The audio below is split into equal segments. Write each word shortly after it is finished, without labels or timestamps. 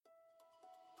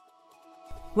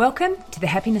Welcome to the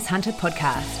Happiness Hunter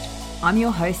podcast. I'm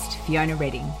your host, Fiona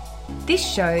Redding. This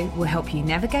show will help you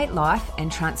navigate life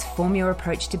and transform your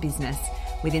approach to business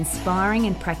with inspiring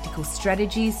and practical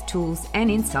strategies, tools, and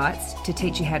insights to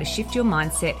teach you how to shift your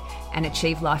mindset and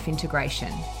achieve life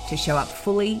integration to show up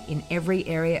fully in every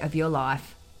area of your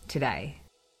life today.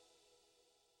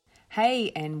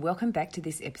 Hey, and welcome back to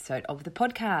this episode of the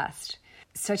podcast.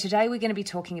 So today we're going to be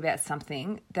talking about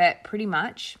something that pretty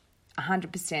much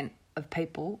 100% of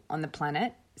people on the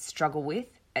planet struggle with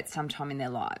at some time in their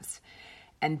lives.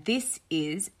 And this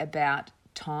is about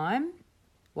time,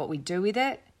 what we do with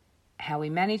it, how we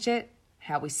manage it,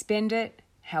 how we spend it,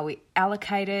 how we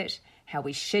allocate it, how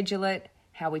we schedule it,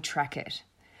 how we track it.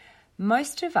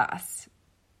 Most of us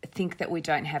think that we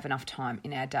don't have enough time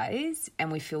in our days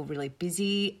and we feel really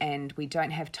busy and we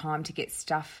don't have time to get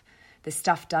the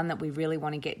stuff done that we really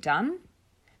want to get done.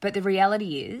 But the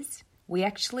reality is we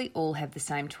actually all have the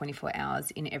same 24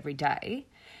 hours in every day.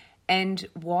 And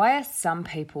why are some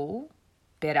people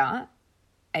better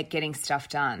at getting stuff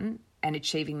done and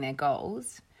achieving their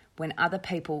goals when other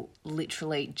people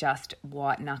literally just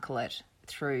white knuckle it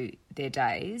through their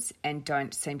days and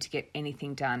don't seem to get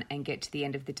anything done and get to the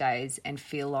end of the days and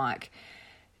feel like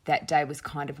that day was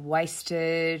kind of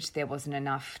wasted, there wasn't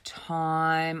enough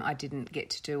time, I didn't get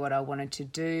to do what I wanted to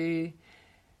do.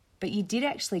 But you did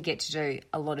actually get to do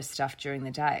a lot of stuff during the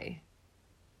day.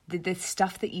 The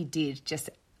stuff that you did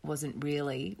just wasn't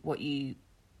really what you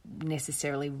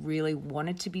necessarily really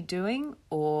wanted to be doing,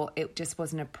 or it just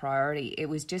wasn't a priority. It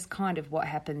was just kind of what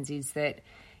happens is that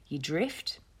you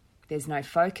drift, there's no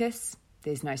focus,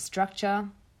 there's no structure,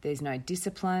 there's no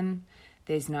discipline,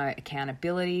 there's no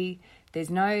accountability, there's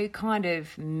no kind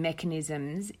of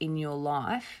mechanisms in your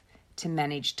life to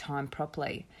manage time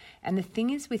properly. And the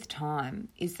thing is with time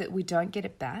is that we don't get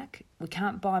it back. We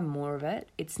can't buy more of it.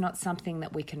 It's not something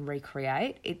that we can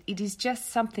recreate. It is just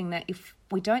something that if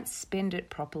we don't spend it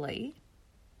properly,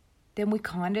 then we're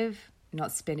kind of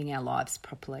not spending our lives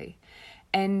properly.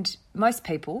 And most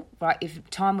people, right, if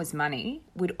time was money,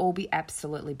 would all be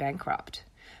absolutely bankrupt.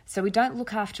 So we don't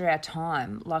look after our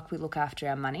time like we look after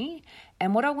our money.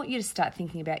 And what I want you to start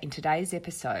thinking about in today's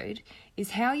episode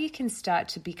is how you can start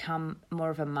to become more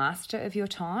of a master of your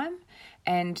time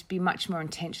and be much more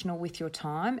intentional with your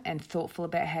time and thoughtful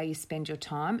about how you spend your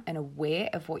time and aware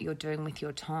of what you're doing with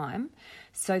your time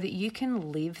so that you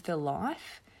can live the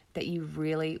life that you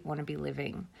really want to be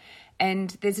living.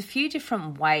 And there's a few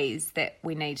different ways that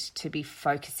we need to be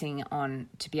focusing on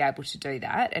to be able to do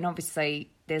that. And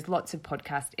obviously, there's lots of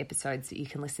podcast episodes that you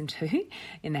can listen to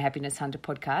in the Happiness Hunter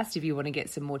podcast if you want to get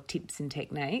some more tips and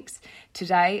techniques.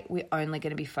 Today, we're only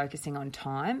going to be focusing on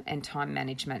time and time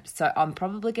management. So I'm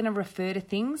probably going to refer to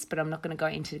things, but I'm not going to go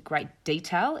into great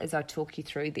detail as I talk you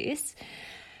through this.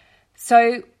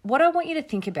 So what I want you to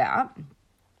think about,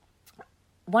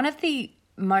 one of the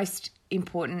most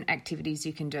important activities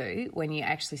you can do when you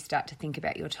actually start to think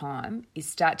about your time is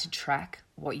start to track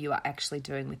what you are actually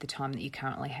doing with the time that you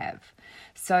currently have.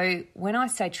 So when I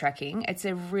say tracking, it's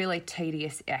a really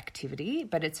tedious activity,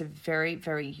 but it's a very,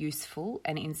 very useful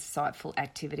and insightful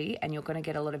activity, and you're going to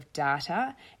get a lot of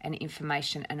data and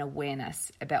information and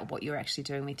awareness about what you're actually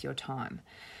doing with your time.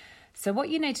 So what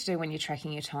you need to do when you're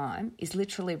tracking your time is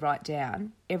literally write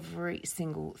down every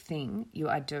single thing you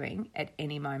are doing at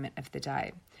any moment of the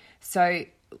day. So,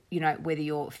 whether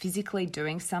you're physically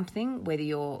doing something, whether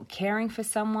you're caring for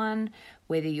someone,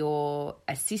 whether you're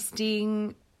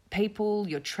assisting people,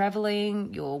 you're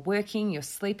traveling, you're working, you're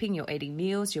sleeping, you're eating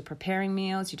meals, you're preparing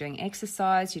meals, you're doing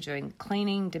exercise, you're doing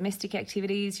cleaning, domestic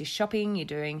activities, you're shopping, you're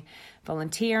doing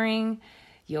volunteering,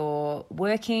 you're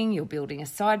working, you're building a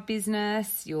side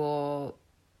business, you're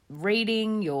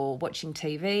reading, you're watching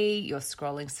TV, you're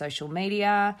scrolling social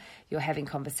media, you're having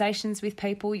conversations with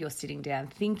people, you're sitting down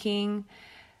thinking,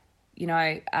 you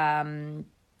might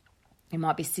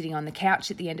be sitting on the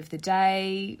couch at the end of the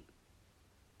day.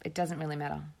 It doesn't really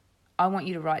matter. I want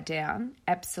you to write down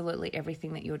absolutely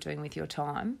everything that you're doing with your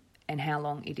time and how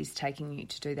long it is taking you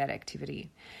to do that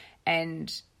activity. And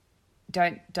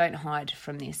don't hide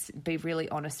from this. Be really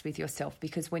honest with yourself,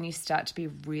 because when you start to be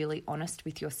really honest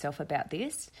with yourself about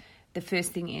this, the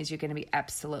first thing is you're going to be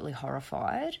absolutely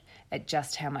horrified at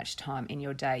just how much time in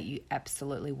your day you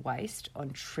absolutely waste on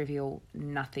trivial,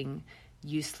 nothing,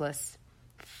 useless,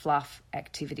 fluff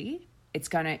activity. It's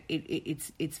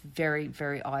very,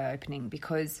 very eye-opening,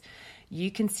 because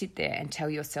you can sit there and tell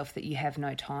yourself that you have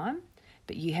no time,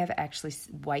 but you have actually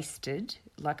wasted,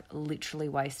 like literally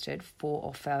wasted 4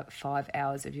 or 5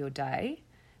 hours of your day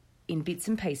in bits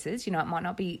and pieces. You know, it might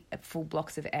not be full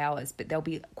blocks of hours, but there'll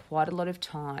be quite a lot of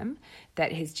time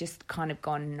that has just kind of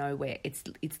gone nowhere. It's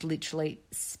literally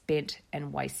spent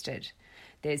and wasted.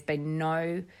 There's been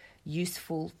no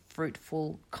useful,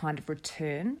 fruitful kind of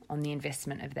return on the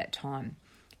investment of that time.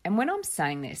 And when I'm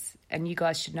saying this, and you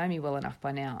guys should know me well enough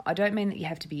by now, I don't mean that you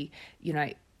have to be, you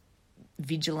know,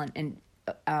 vigilant and,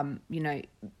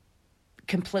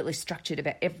 completely structured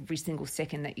about every single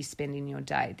second that you spend in your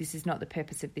day. This is not the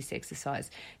purpose of this exercise.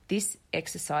 This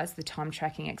exercise, the time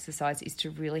tracking exercise, is to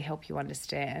really help you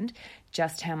understand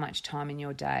just how much time in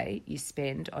your day you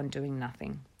spend on doing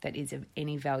nothing that is of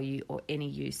any value or any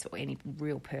use or any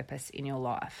real purpose in your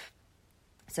life.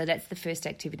 So that's the first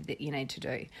activity that you need to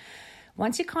do.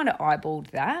 Once you kind of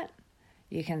eyeballed that,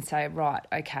 you can say, right,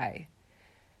 okay,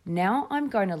 now I'm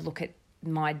going to look at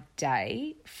my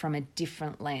day from a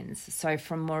different lens, so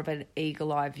from more of an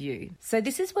eagle eye view. So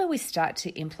this is where we start to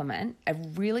implement a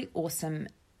really awesome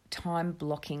time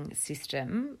blocking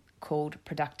system called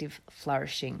Productive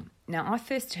Flourishing. Now, I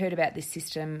first heard about this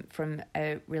system from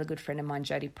a really good friend of mine,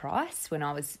 Jodie Price, when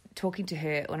I was talking to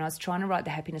her when I was trying to write the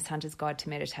Happiness Hunter's Guide to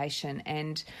Meditation,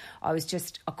 and I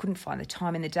couldn't find the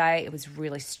time in the day. It was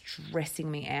really stressing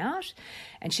me out.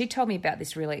 And she told me about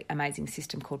this really amazing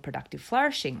system called Productive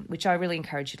Flourishing, which I really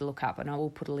encourage you to look up, and I will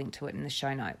put a link to it in the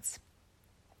show notes.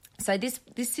 So this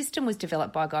system was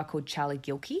developed by a guy called Charlie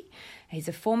Gilkey. He's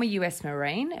a former US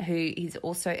Marine who is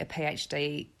also a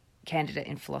PhD candidate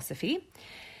in philosophy.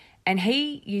 And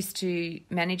he used to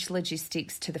manage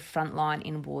logistics to the front line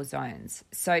in war zones.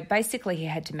 So basically he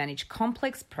had to manage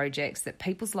complex projects that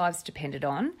people's lives depended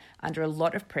on under a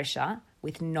lot of pressure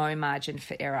with no margin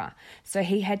for error. So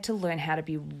he had to learn how to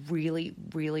be really,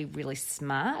 really, really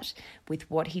smart with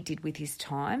what he did with his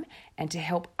time and to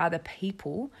help other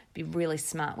people be really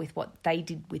smart with what they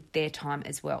did with their time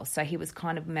as well. So he was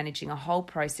kind of managing a whole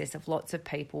process of lots of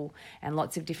people and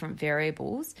lots of different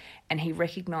variables, and he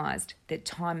recognised that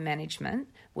time management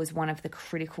was one of the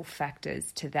critical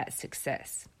factors to that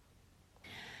success.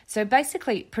 So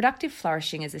basically, Productive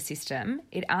Flourishing as a system,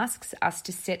 it asks us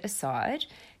to set aside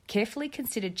carefully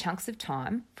considered chunks of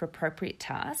time for appropriate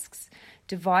tasks,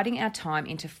 dividing our time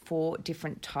into 4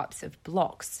 different types of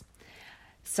blocks.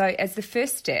 So as the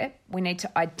first step, we need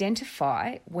to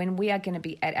identify when we are going to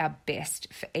be at our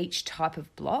best for each type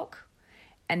of block,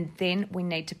 and then we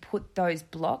need to put those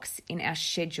blocks in our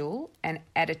schedule and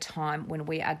at a time when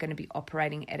we are going to be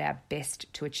operating at our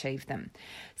best to achieve them.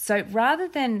 So rather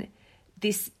than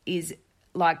this is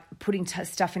like putting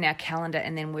stuff in our calendar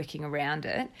and then working around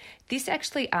it, this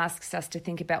actually asks us to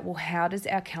think about, well, how does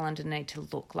our calendar need to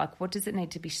look? Like, what does it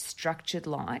need to be structured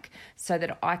like so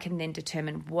that I can then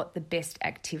determine what the best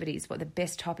activities, what the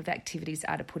best type of activities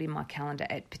are to put in my calendar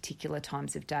at particular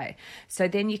times of day. So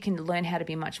then you can learn how to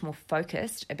be much more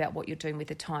focused about what you're doing with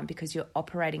the time because you're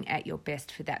operating at your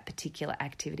best for that particular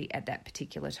activity at that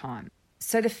particular time.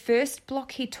 So the first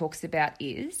block he talks about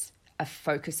is a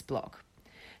focus block.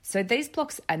 So these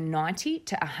blocks are 90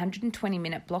 to 120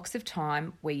 minute blocks of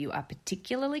time where you are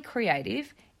particularly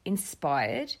creative,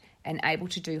 inspired, and able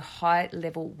to do high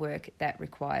level work that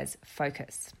requires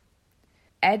focus.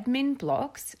 Admin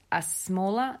blocks are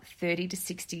smaller 30 to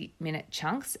 60 minute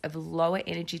chunks of lower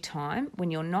energy time when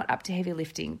you're not up to heavy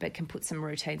lifting but can put some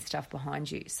routine stuff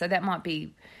behind you. So that might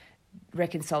be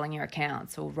reconciling your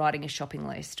accounts or writing a shopping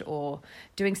list or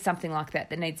doing something like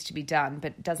that needs to be done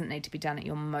but doesn't need to be done at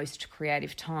your most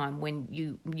creative time. When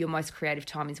your most creative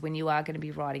time is when you are going to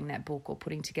be writing that book or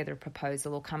putting together a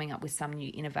proposal or coming up with some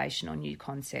new innovation or new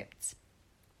concepts.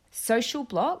 Social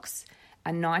blocks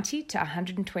are 90 to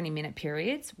 120 minute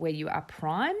periods where you are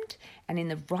primed and in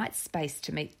the right space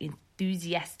to meet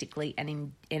enthusiastically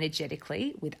and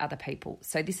energetically with other people.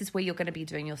 So this is where you're going to be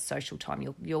doing your social time.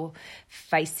 You're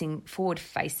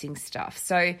forward-facing stuff.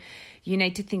 So you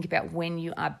need to think about when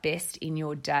you are best in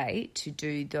your day to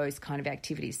do those kind of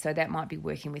activities. So that might be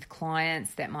working with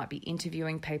clients, that might be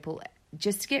interviewing people.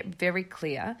 Just to get very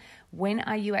clear, when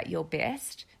are you at your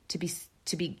best to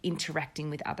be interacting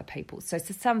with other people. So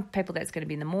some people that's going to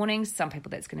be in the morning, some people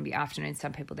that's going to be afternoon,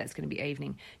 some people that's going to be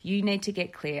evening. You need to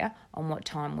get clear on what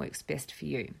time works best for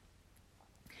you.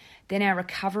 Then our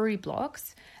recovery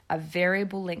blocks are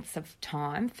variable lengths of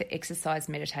time for exercise,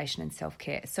 meditation, and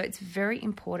self-care. So it's very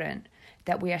important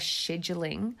that we are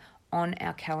scheduling on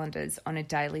our calendars on a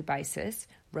daily basis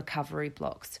recovery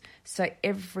blocks. So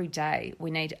every day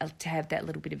we need to have that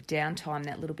little bit of downtime,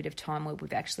 that little bit of time where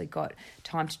we've actually got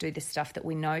time to do the stuff that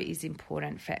we know is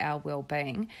important for our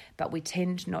well-being, but we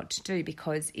tend not to do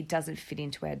because it doesn't fit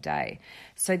into our day.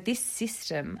 So this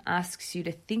system asks you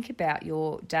to think about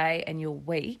your day and your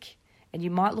week And you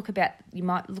might look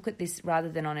at this rather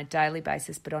than on a daily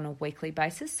basis, but on a weekly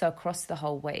basis. So across the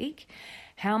whole week,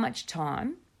 how much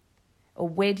time, or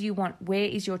where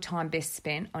is your time best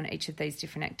spent on each of these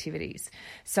different activities?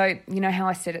 So you know how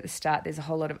I said at the start, there's a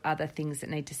whole lot of other things that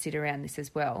need to sit around this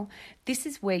as well. This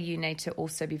is where you need to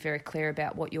also be very clear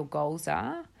about what your goals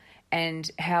are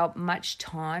and how much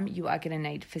time you are going to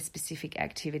need for specific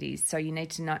activities. So you need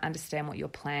to understand what your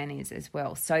plan is as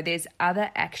well. So there's other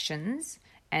actions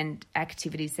and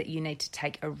activities that you need to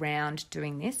take around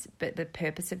doing this, but the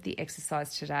purpose of the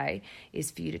exercise today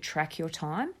is for you to track your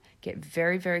time, get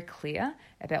very, very clear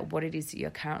about what it is that you're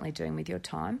currently doing with your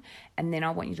time, and then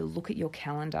I want you to look at your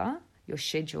calendar, your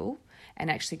schedule,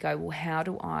 and actually go, well, how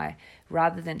do I,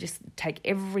 rather than just take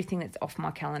everything that's off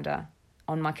my calendar,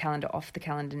 off the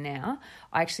calendar now,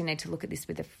 I actually need to look at this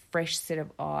with a fresh set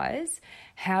of eyes.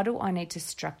 How do I need to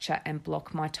structure and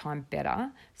block my time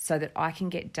better so that I can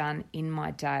get done in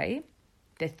my day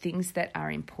the things that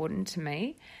are important to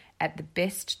me at the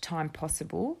best time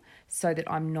possible so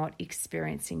that I'm not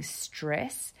experiencing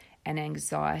stress and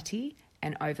anxiety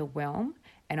and overwhelm,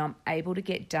 and I'm able to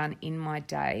get done in my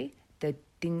day the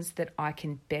things that I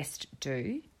can best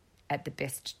do at the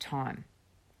best time.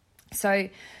 So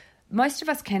most of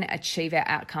us can achieve our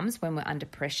outcomes when we're under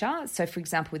pressure. So, for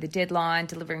example, with a deadline,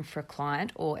 delivering for a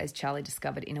client, or as Charlie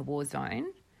discovered, in a war zone.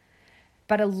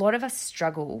 But a lot of us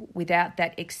struggle without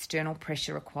that external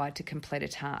pressure required to complete a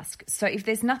task. So if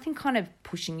there's nothing kind of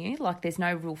pushing you, like there's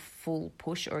no real full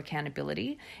push or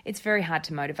accountability, it's very hard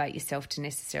to motivate yourself to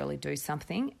necessarily do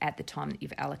something at the time that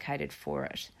you've allocated for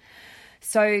it.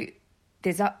 So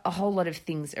there's a whole lot of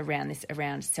things around this,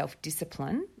 around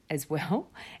self-discipline as well.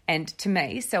 And to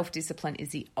me, self-discipline is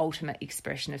the ultimate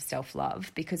expression of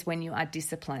self-love, because when you are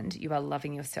disciplined, you are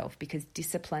loving yourself, because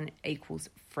discipline equals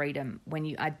freedom. When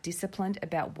you are disciplined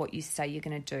about what you say you're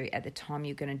going to do at the time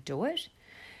you're going to do it,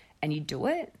 and you do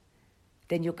it,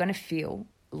 then you're going to feel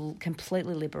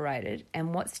completely liberated.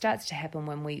 And what starts to happen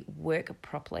when we work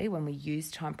properly, when we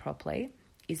use time properly,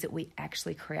 is that we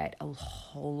actually create a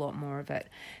whole lot more of it,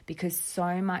 because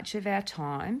so much of our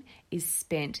time is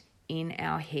spent in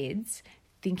our heads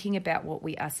thinking about what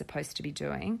we are supposed to be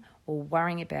doing, or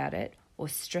worrying about it, or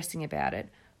stressing about it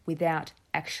without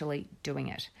actually doing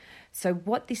it. So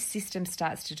what this system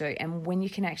starts to do, and when you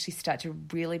can actually start to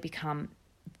really become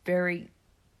very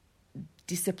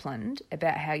disciplined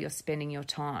about how you're spending your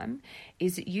time,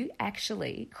 is that you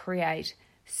actually create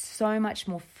so much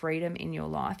more freedom in your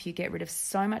life. You get rid of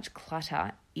so much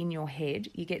clutter in your head.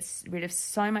 You get rid of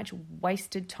so much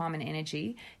wasted time and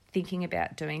energy thinking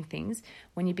about doing things.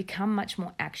 When you become much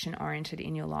more action-oriented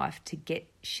in your life to get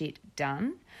shit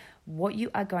done, what you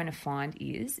are going to find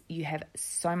is you have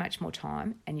so much more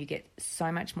time, and you get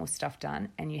so much more stuff done,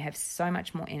 and you have so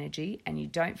much more energy, and you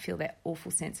don't feel that awful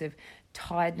sense of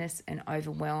tiredness and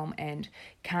overwhelm and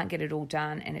can't get it all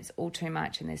done, and it's all too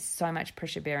much, and there's so much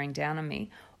pressure bearing down on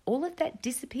me. All of that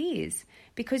disappears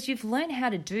because you've learned how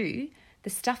to do the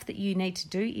stuff that you need to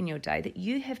do in your day that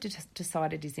you have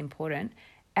decided is important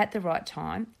at the right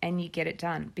time, and you get it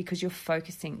done because you're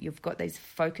focusing. You've got these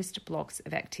focused blocks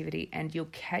of activity, and you'll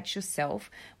catch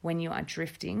yourself when you are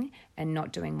drifting and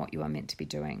not doing what you are meant to be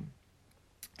doing.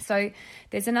 So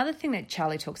there's another thing that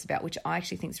Charlie talks about, which I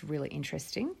actually think is really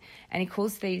interesting, and he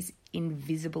calls these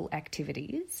invisible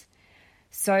activities.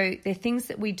 So they're things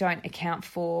that we don't account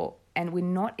for, and we're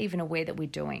not even aware that we're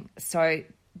doing. So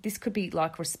this could be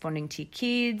like responding to your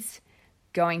kids,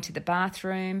 going to the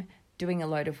bathroom, doing a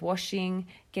load of washing,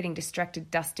 getting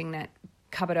distracted, dusting that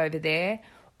cupboard over there,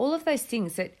 all of those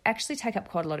things that actually take up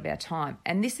quite a lot of our time.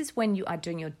 And this is when you are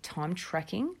doing your time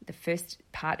tracking, the first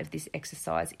part of this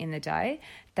exercise in the day.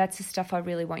 That's the stuff I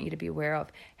really want you to be aware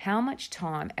of. How much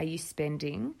time are you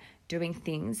spending doing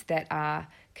things that are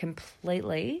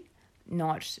completely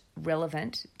not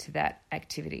relevant to that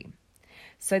activity?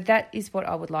 So that is what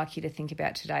I would like you to think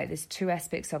about today. There's two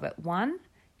aspects of it. One,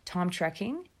 time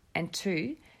tracking, and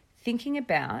two, thinking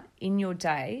about in your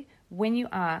day when you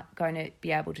are going to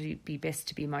be able to be best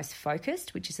to be most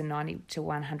focused, which is a 90 to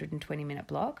 120 minute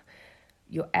block,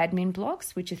 your admin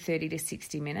blocks, which are 30 to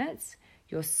 60 minutes,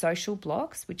 your social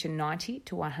blocks, which are 90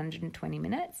 to 120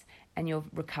 minutes, and your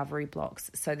recovery blocks.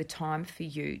 So the time for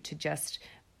you to just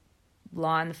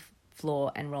lie on the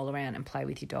floor and roll around and play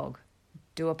with your dog.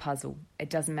 Do a puzzle. It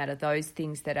doesn't matter. Those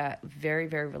things that are very,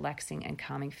 very relaxing and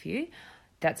calming for you,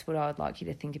 that's what I would like you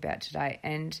to think about today.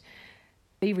 And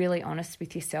be really honest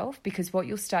with yourself, because what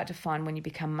you'll start to find when you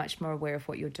become much more aware of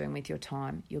what you're doing with your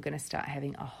time, you're going to start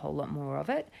having a whole lot more of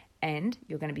it, and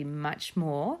you're going to be much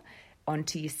more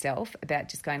onto yourself about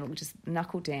just going, look, just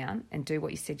knuckle down and do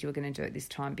what you said you were going to do at this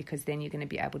time, because then you're going to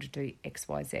be able to do X,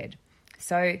 Y, Z.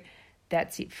 So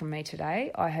that's it from me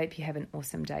today. I hope you have an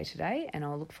awesome day today, and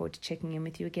I'll look forward to checking in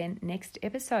with you again next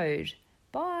episode.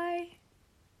 Bye.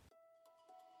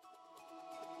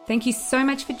 Thank you so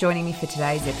much for joining me for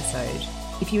today's episode.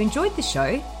 If you enjoyed the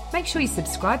show, make sure you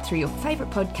subscribe through your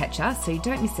favourite podcatcher so you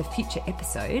don't miss a future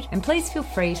episode, and please feel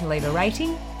free to leave a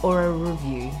rating or a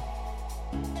review.